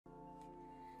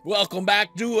Welcome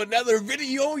back to another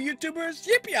video, YouTubers.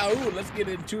 Yippee-yahoo! Let's get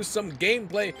into some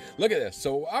gameplay. Look at this.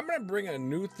 So I'm going to bring a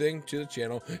new thing to the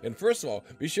channel. And first of all,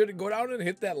 be sure to go down and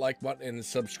hit that like button and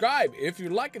subscribe if you're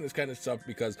liking this kind of stuff,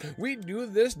 because we do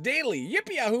this daily.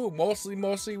 Yippee-yahoo!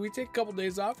 Mostly. We take a couple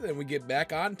days off and then we get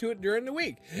back onto it during the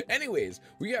week. Anyways,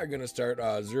 we are going to start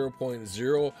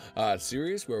 0.0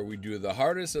 series where we do the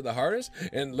hardest of the hardest.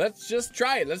 And let's just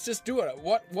try it. Let's just do it.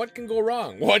 What can go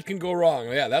wrong? What can go wrong?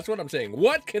 Yeah, that's what I'm saying.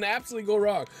 What can absolutely go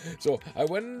wrong? So I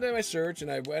went into my search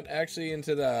and I went actually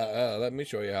into the let me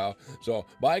show you how. So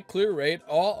by clear rate,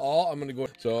 all I'm gonna go.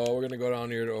 So we're gonna go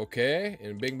down here to okay,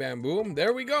 and bing bam boom,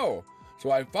 there we go.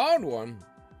 So I found one.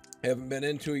 Haven't been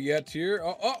into it yet here.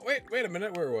 Oh wait a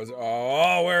minute, where was it?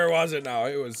 Oh, where was it now?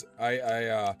 It was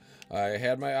I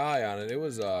had my eye on it. It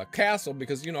was a castle,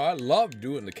 because you know I love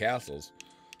doing the castles.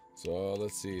 So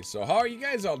let's see. So how are you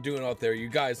guys all doing out there, you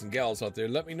guys and gals out there?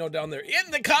 Let me know down there in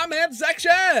the comment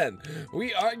section.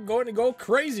 We are going to go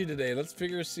crazy today. Let's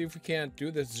see if we can't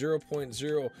do this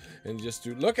 0.0 and just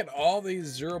do. Look at all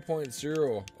these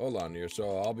 0.0. Hold on here.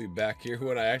 So I'll be back here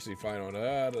when I actually find one.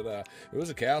 It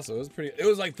was a castle. It was pretty. It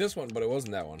was like this one, but it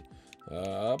wasn't that one.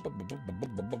 I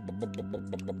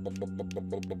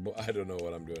don't know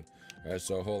what I'm doing. All right.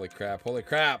 So holy crap.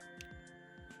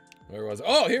 Where was it?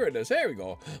 Oh, here it is. There we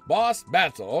go. Boss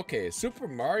battle. Okay, Super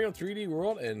Mario 3D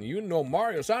World, and you know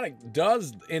MARIOSONIC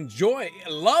does enjoy.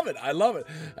 Love it. I love it.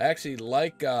 I actually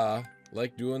like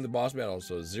doing the boss battle.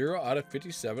 So 0 out of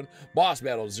 57. Boss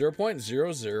battle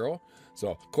 0.00.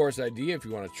 So course ID, if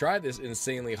you want to try this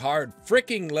insanely hard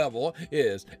freaking level,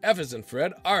 is F as in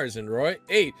Fred, R as in Roy,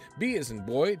 8, B as in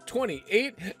boy,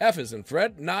 28, F as in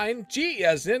Fred, 9, G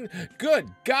as in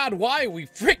good God, why are we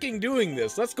freaking doing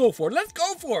this? Let's go for it. Let's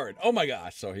go for it. Oh my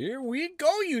gosh. So here we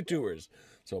go, YouTubers.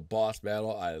 So boss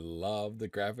battle, I love the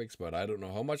graphics, but I don't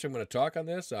know how much I'm going to talk on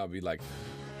this. I'll be like,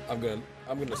 I'm gonna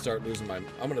start losing my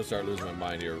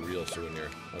mind here real soon here.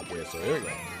 Okay, so here we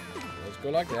go. Let's go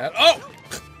like that. Oh!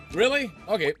 Really?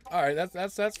 Okay. All right.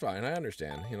 That's fine. I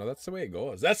understand. You know, that's the way it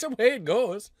goes. That's the way it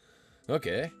goes.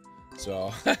 Okay.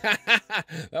 So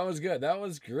that was good. That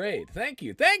was great. Thank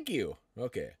you.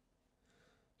 Okay.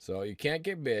 So you can't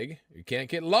get big. You can't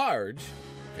get large.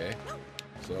 Okay.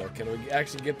 So can we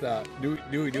actually get the? Do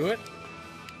we do it?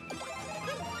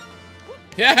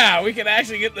 Yeah, we can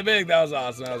actually get the big. That was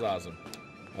awesome.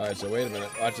 All right. So wait a minute.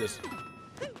 Watch this.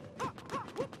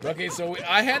 Okay, so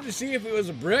I had to see if it was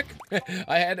a brick.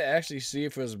 I had to actually see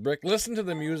if it was a brick. Listen to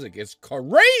the music. It's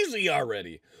crazy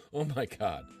already. Oh, my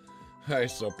God. All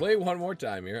right, so play one more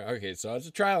time here. Okay, so it's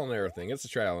a trial and error thing.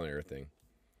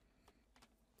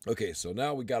 Okay, so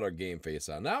now we got our game face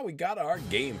on. Okay,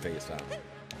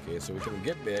 so we can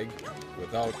get big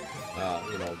without,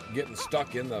 you know, getting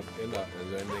stuck in the, is there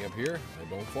anything up here? I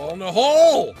don't fall in the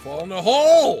hole.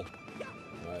 All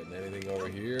right, and anything over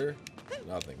here?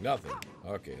 Nothing.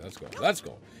 Okay, let's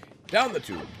go. Down the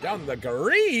tube. Down the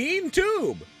green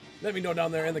tube. Let me know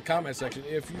down there in the comment section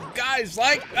if you guys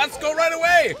like. Let's go right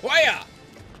away.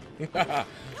 Whya!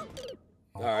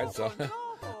 Alright, so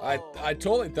I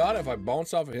totally thought if I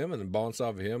bounce off of him and then bounce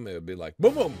off of him, it would be like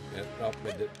boom boom. And,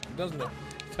 it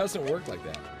doesn't work like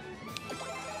that.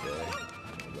 Okay.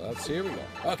 Let's see, here we go.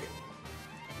 Okay.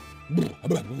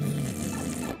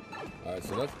 Alright,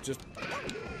 so let's just.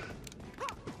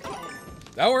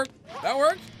 That worked. All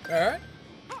right.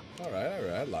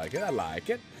 I like it. I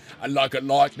like it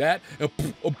like that.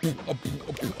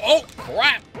 Oh,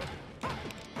 crap.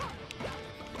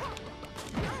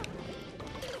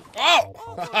 Oh.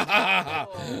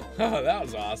 That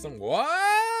was awesome.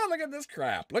 Wow, look at this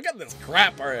crap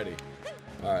already.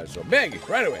 All right, so big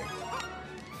right away.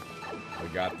 We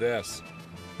got this.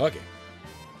 Okay.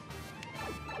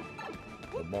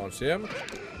 We'll bounce him.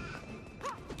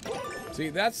 See,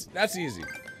 that's easy.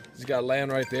 Just gotta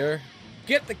land right there.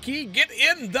 Get the key. Get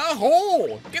in the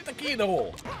hole. Get the key in the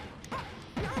hole.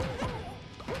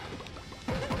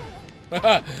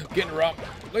 Getting rough.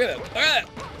 Look at that.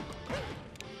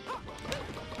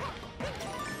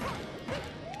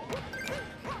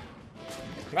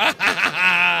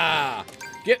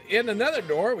 Get in another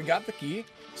door. We got the key.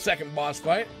 Second boss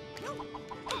fight.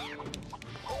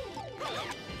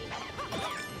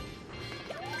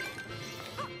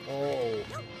 Oh,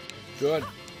 good.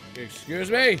 Excuse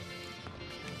me.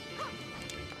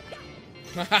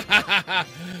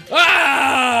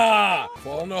 Ah!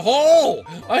 Fall in the hole.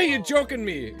 Are you joking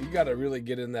me? You gotta really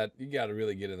get in that. You gotta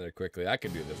really get in there quickly. I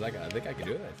can do this. I think I can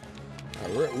do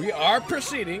this. We are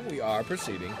proceeding.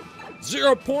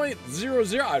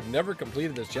 0.00. I've never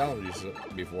completed this challenge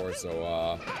before,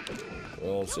 so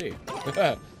we'll see.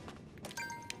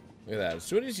 Look at that. As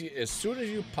soon as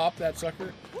you pop that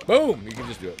sucker, boom, you can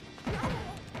just do it.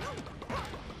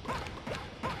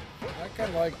 I kind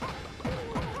of like.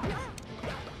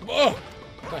 Oh,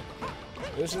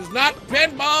 this is not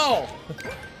pinball.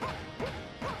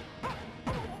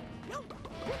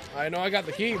 I know I got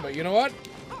the key, but you know what?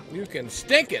 You can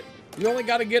stink it. You only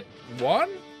got to get one?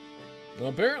 Well,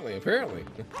 apparently.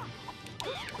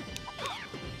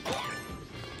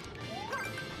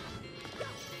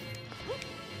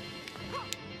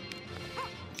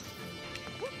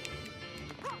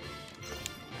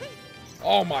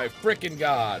 Oh my freaking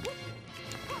God.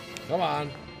 Come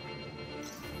on.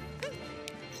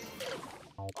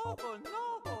 Oh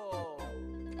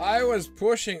no! I was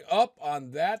pushing up on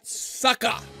that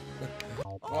sucker.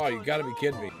 Oh, you gotta be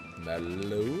kidding me.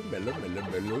 Mellow.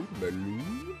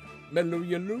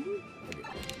 Okay.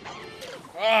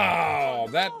 Oh,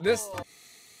 this.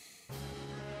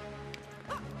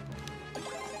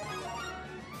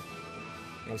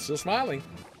 I'm still smiling.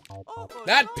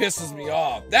 That pisses me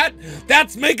off.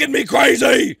 That's making me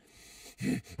crazy.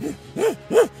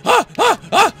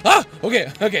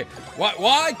 Okay.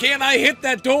 Why can't I hit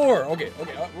that door? Okay.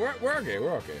 We're okay.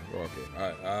 All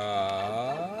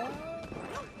right.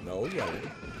 No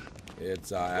yelling.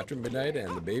 It's after midnight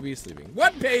and the baby's sleeping.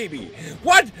 What baby?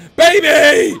 What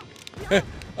baby?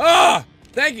 Ah!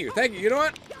 Thank you. You know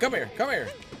what? Come here.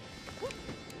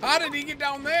 How did he get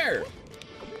down there?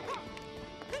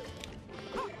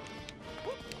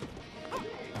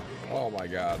 Oh my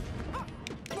God.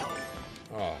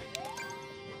 Oh.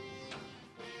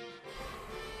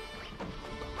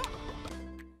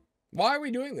 Why are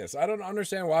we doing this? I don't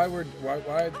understand why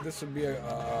this would be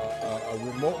a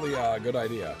remotely good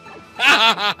idea.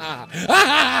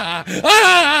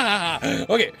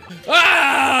 Okay.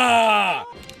 Ah!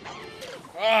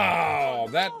 Oh,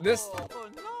 this.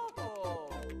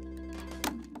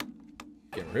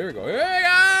 Okay, here we go.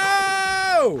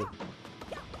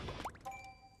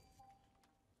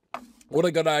 What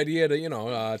a good idea to, you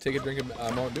know, take a drink of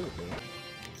Mountain Dew, you know?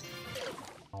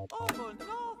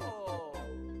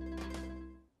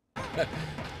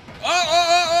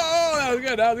 Oh, that was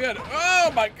good.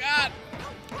 Oh my God.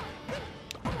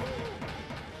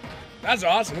 That's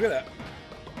awesome. Look at that.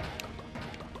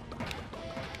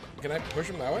 Can I push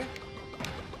him that way?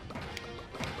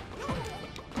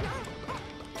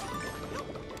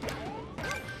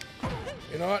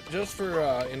 You know what? Just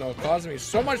for, you know, causing me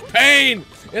so much pain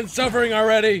and suffering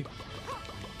already.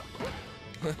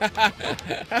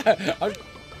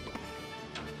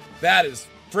 That is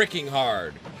freaking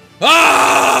hard.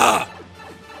 Ah!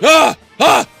 Ah!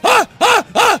 Ah! Ah! Ah!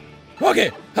 Ah! Okay.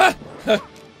 Ah! Ah!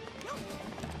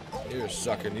 You're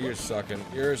sucking. You suck.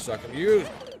 You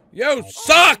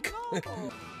suck!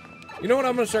 You know what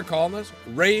I'm gonna start calling this?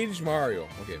 Rage Mario.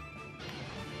 Okay.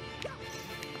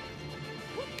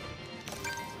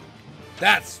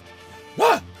 That's.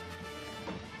 Ah!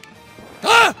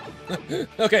 Ah!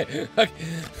 Okay.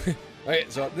 Okay,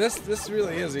 so this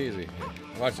really is easy.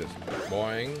 Watch this.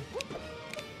 Boing.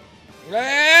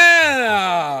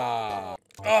 Yeah!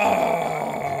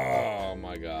 Oh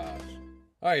my gosh.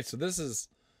 Alright, so this.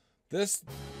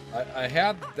 I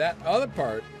had that other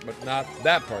part, but not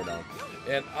that part on.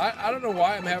 And I don't know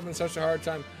why I'm having such a hard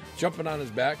time jumping on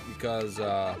his back because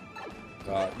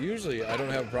usually I don't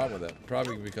have a problem with that.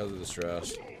 Probably because of the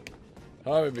stress.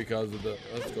 Probably because of the.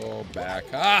 Let's go back.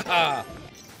 Ha ha!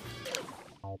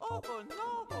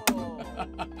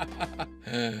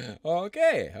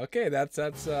 Okay, that's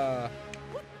there,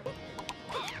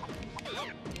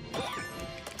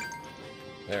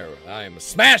 I am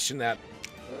smashing that.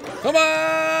 Come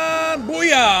on,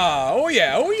 booyah! Oh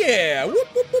yeah! Whoop,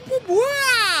 whoop, whoop, whoop,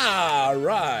 all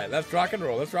right, let's rock and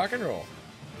roll.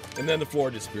 And then the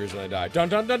floor disappears and I die. Dun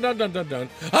dun dun dun dun dun dun.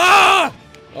 Ah!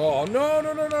 Oh no!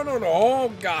 Oh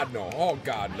God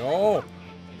no!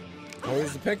 Oh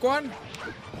here's the pink one.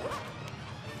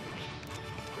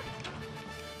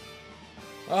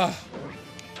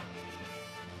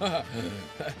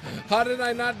 How did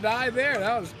I not die there?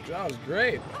 That was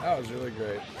great. That was really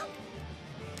great.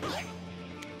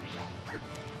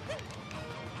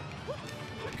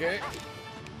 Okay.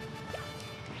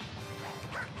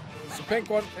 It's the pink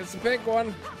one. It's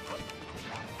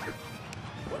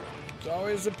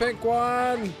always the pink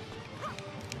one.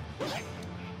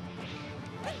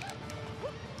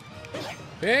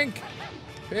 Pink.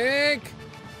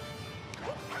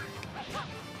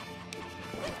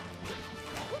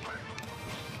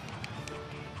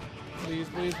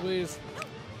 Please.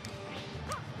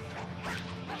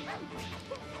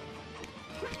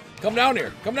 Come down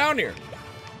here.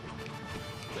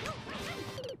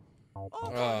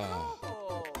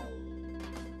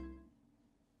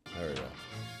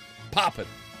 Pop it.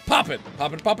 Pop it.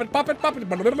 Pop it, pop it, pop it, pop it.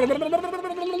 Pop it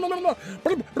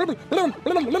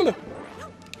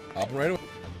right away.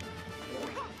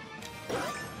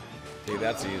 See,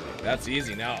 that's easy. That's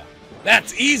easy now.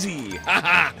 That's easy. Ha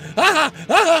ha.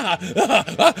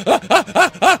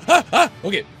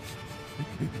 Okay.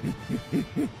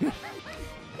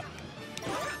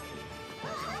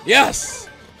 Yes.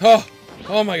 Oh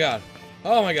my god.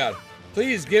 Oh my god.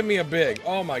 Please give me a big.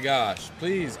 Oh my gosh.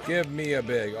 Please give me a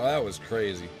big. Oh, that was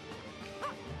crazy.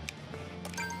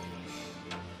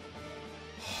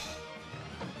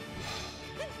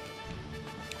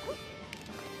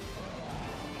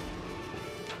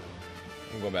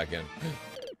 I'm going back in.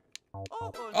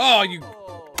 Oh, you.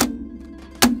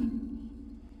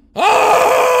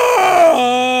 Oh!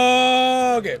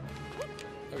 Okay.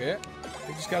 Okay.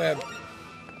 You just gotta have.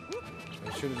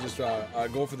 I should have just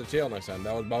go for the tail next time.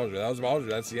 That was Bowser. That was Bowser.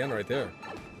 That's the end right there.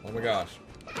 Oh my gosh.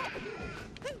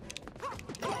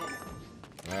 All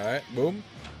right. Boom.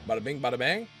 Bada bing. Bada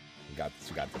bang. We got this.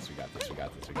 We got this. We got this. We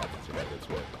got this. We got this. We got this.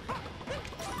 We got this.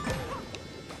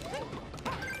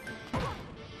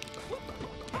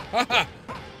 Haha.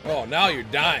 Oh, now you're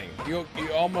dying. You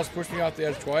almost pushed me off the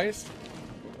edge twice.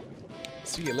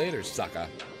 See you later, sucker.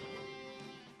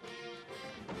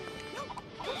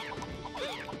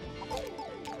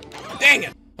 Dang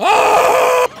it!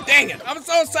 Oh! Dang it! I'm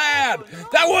so sad!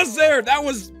 That was there! That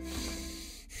was...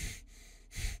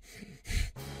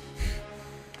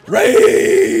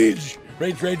 Rage!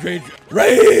 Rage, rage, rage,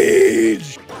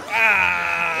 rage!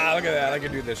 Ah! Look at that. I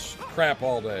can do this crap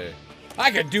all day. I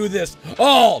could do this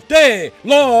all day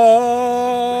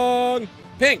long!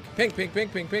 Pink! Pink, pink,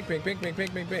 pink, pink, pink, pink, pink, pink,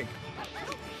 pink, pink, pink.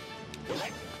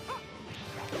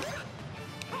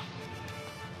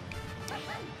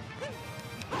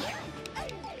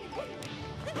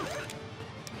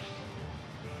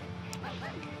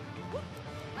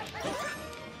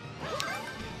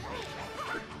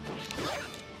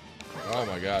 Oh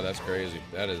my god, that's crazy.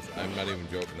 That is, I'm not even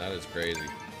joking, that is crazy.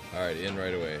 Alright, in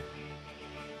right away.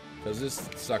 Because this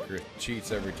sucker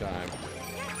cheats every time.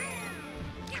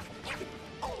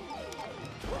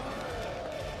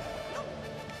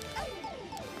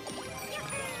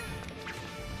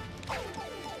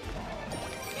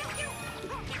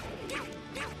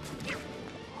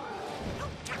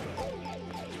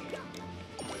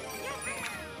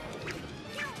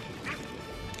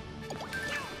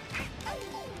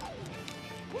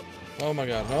 Oh my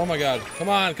god, oh my god. Come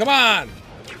on, come on!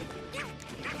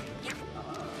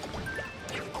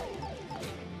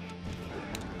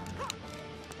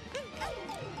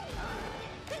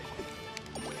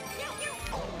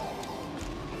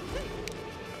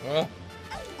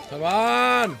 Come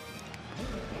on!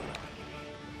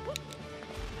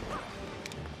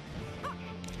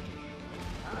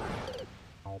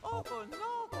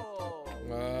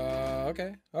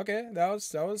 Okay, okay, that was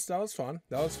fun.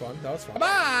 That was fun. That was fun.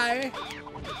 Bye.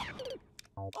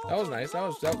 That was nice. That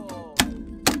was. Okay.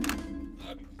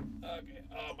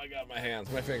 Oh my god, my hands,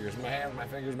 my fingers, my hands, my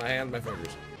fingers, my hands, my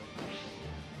fingers.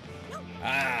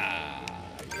 Ah,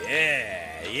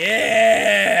 yeah,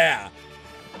 yeah,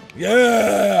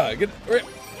 yeah. Get.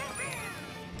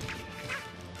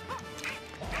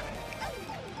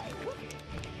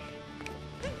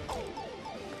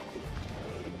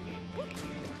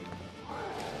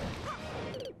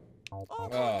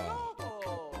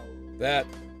 Oh,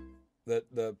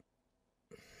 the.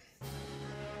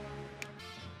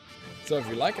 So if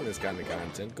you're liking this kind of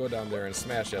content, go down there and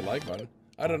smash that like button.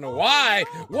 I don't know why.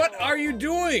 What are you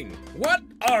doing? What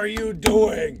are you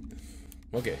doing?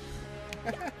 Okay.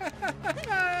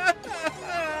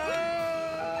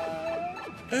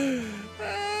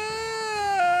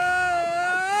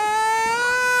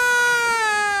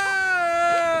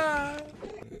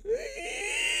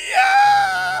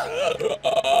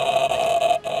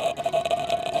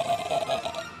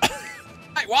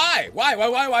 Why?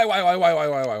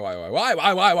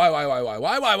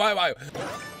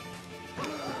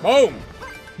 Boom!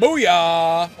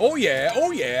 Booyah! Oh yeah!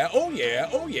 Oh yeah! Oh yeah!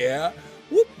 Oh yeah!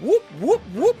 Whoop! Whoop! Whoop!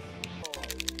 Whoop!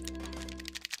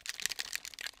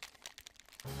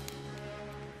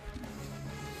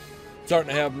 Starting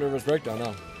to have a nervous breakdown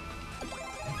now.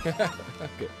 Okay.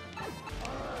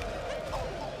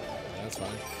 That's fine.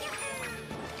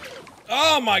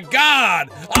 Oh my god!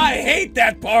 I hate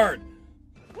that part!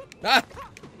 Ah!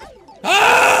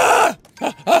 Ah!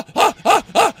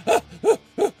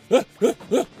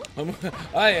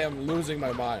 I am losing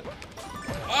my mind.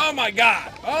 Oh my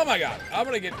god! Oh my god! I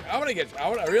really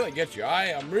get you. I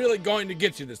am really going to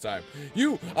get you this time.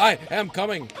 I am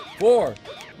coming for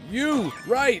you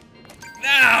right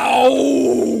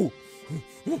now!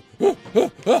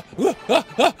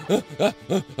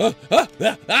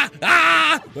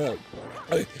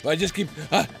 If I just keep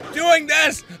doing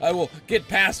this, I will get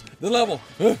past the level.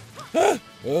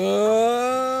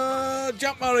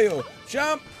 Jump, Mario!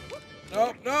 Jump!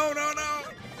 No, no, no, no!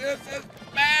 This is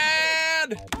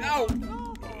bad! No!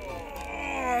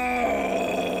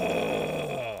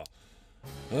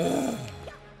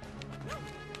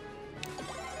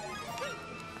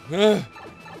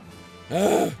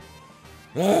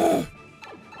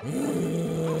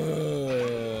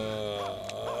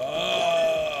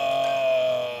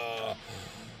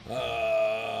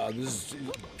 This is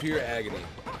pure agony.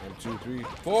 1, 2, 3,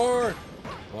 4. 1,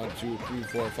 2, 3,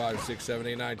 4, 5, 6, 7,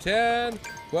 8, 9, 10,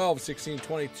 12, 16,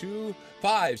 22,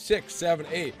 5, 6, 7,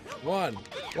 8. 1,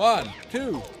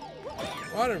 2.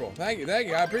 Wonderful. Thank you. Thank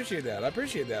you. I appreciate that. I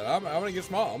appreciate that. I'm gonna get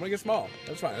small. I'm gonna get small.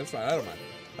 That's fine. That's fine. I don't mind.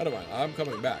 I don't mind. I'm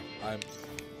coming back. I'm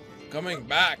coming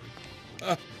back.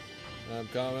 I'm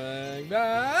coming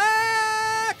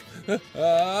back. There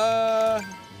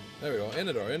we go. In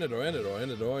the door. In the door. In the door. In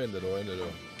the door. In the door. In the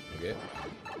door. Okay.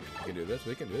 We can do this.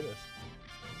 We can do this.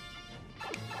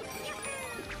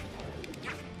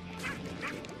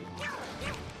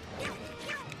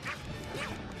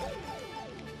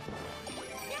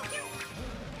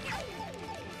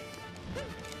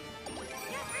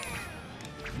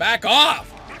 Back off!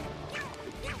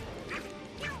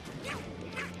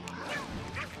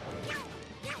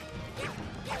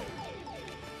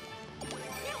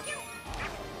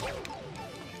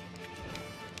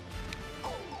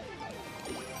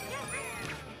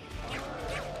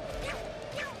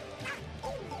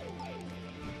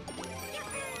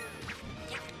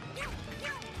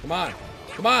 Come on.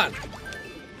 Come on.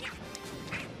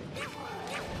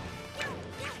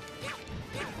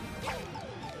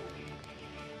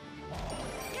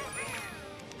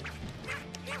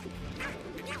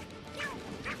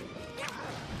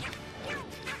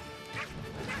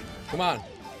 Come on.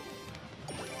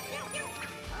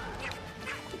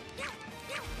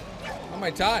 How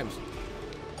many times?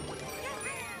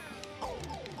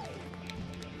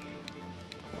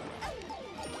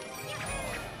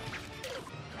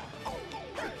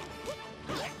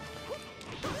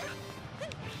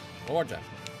 One more time.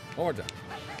 One more time.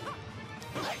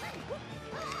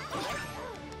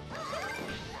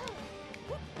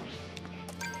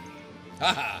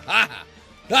 Ha ha ha ha.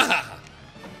 Ha ha.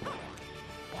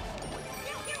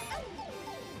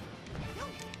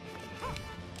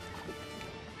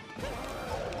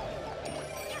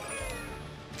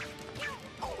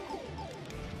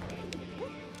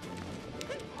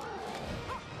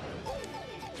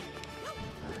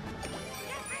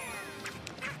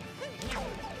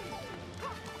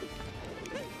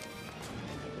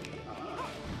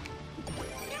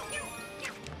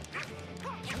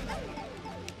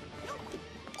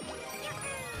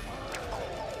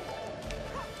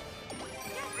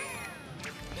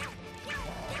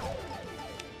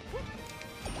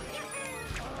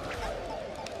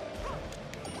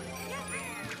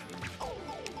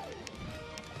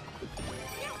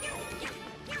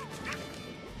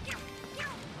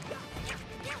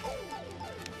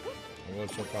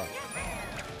 So far.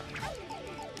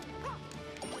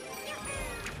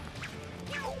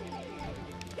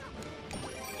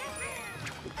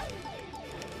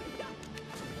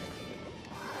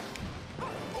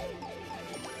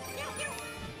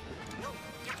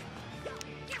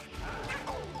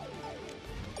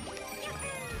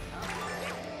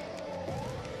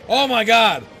 Oh my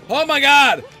God! Oh my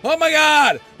God! Oh my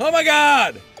God! Oh my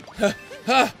God!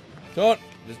 Don't.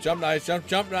 Just jump nice,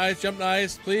 jump nice, jump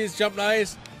nice. Please jump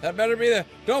nice. That better be there.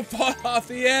 Don't fall off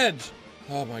the edge.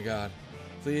 Oh my God.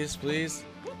 Please, please.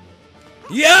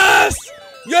 Yes!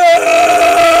 Yeah!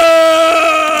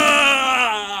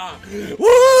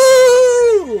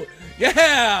 Woo!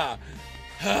 Yeah!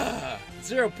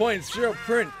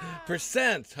 0.0%.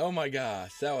 Oh my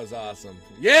gosh, that was awesome.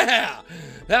 Yeah!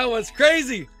 That was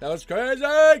crazy. That was crazy.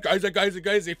 Crazy, crazy,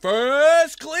 crazy.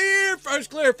 First clear, first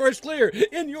clear, first clear.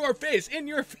 In your face, in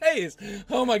your face.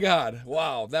 Oh my God.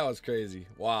 Wow, that was crazy.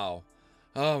 Wow.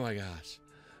 Oh my gosh.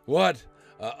 What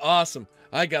awesome.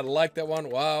 I gotta like that one.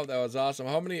 Wow, that was awesome.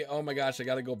 How many? Oh my gosh, I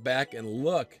gotta go back and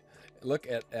look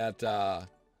at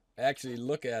actually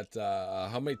look at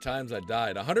how many times I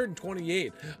died.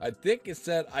 128. I think it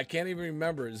said, I can't even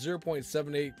remember,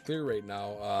 0.78 clear rate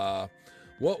now.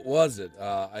 What was it?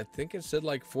 I think it said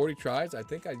like 40 tries. I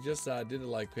think I just did it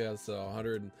like so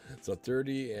 100, so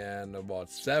 30 and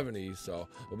about 70, so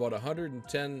about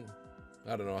 110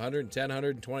 I don't know, 110,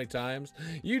 120 times.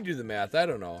 You do the math. I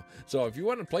don't know. So if you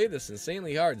want to play this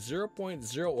insanely hard,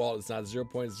 0.0, well, it's not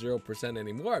 0.0%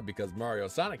 anymore because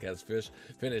MARIOSONIC has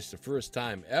finished the first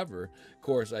time ever.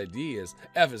 Course ID is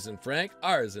F as in Frank,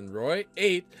 R as in Roy,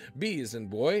 8, B as in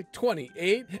boy,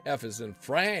 28, F as in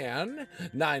Fran,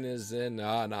 9 is in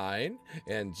 9,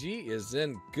 and G is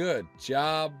in good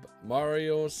job,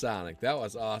 MARIOSONIC. That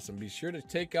was awesome. Be sure to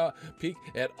take a peek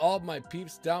at all my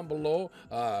peeps down below.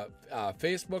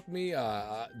 Facebook me,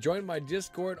 join my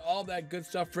Discord, all that good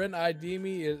stuff. Friend ID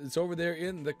me, it's over there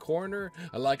in the corner.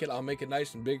 I like it. I'll make it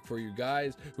nice and big for you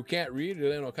guys who can't read,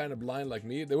 kind of blind like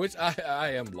me, which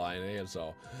I am blind, and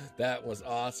so that was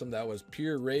awesome. That was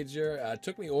pure rager. It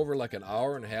took me over like an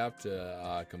hour and a half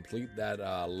to complete that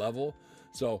level.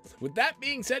 So with that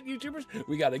being said, YouTubers,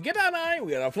 we got to get on out.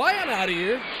 We got to fly on out of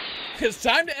here. It's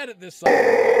time to edit this song.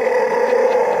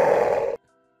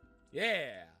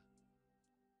 Yeah.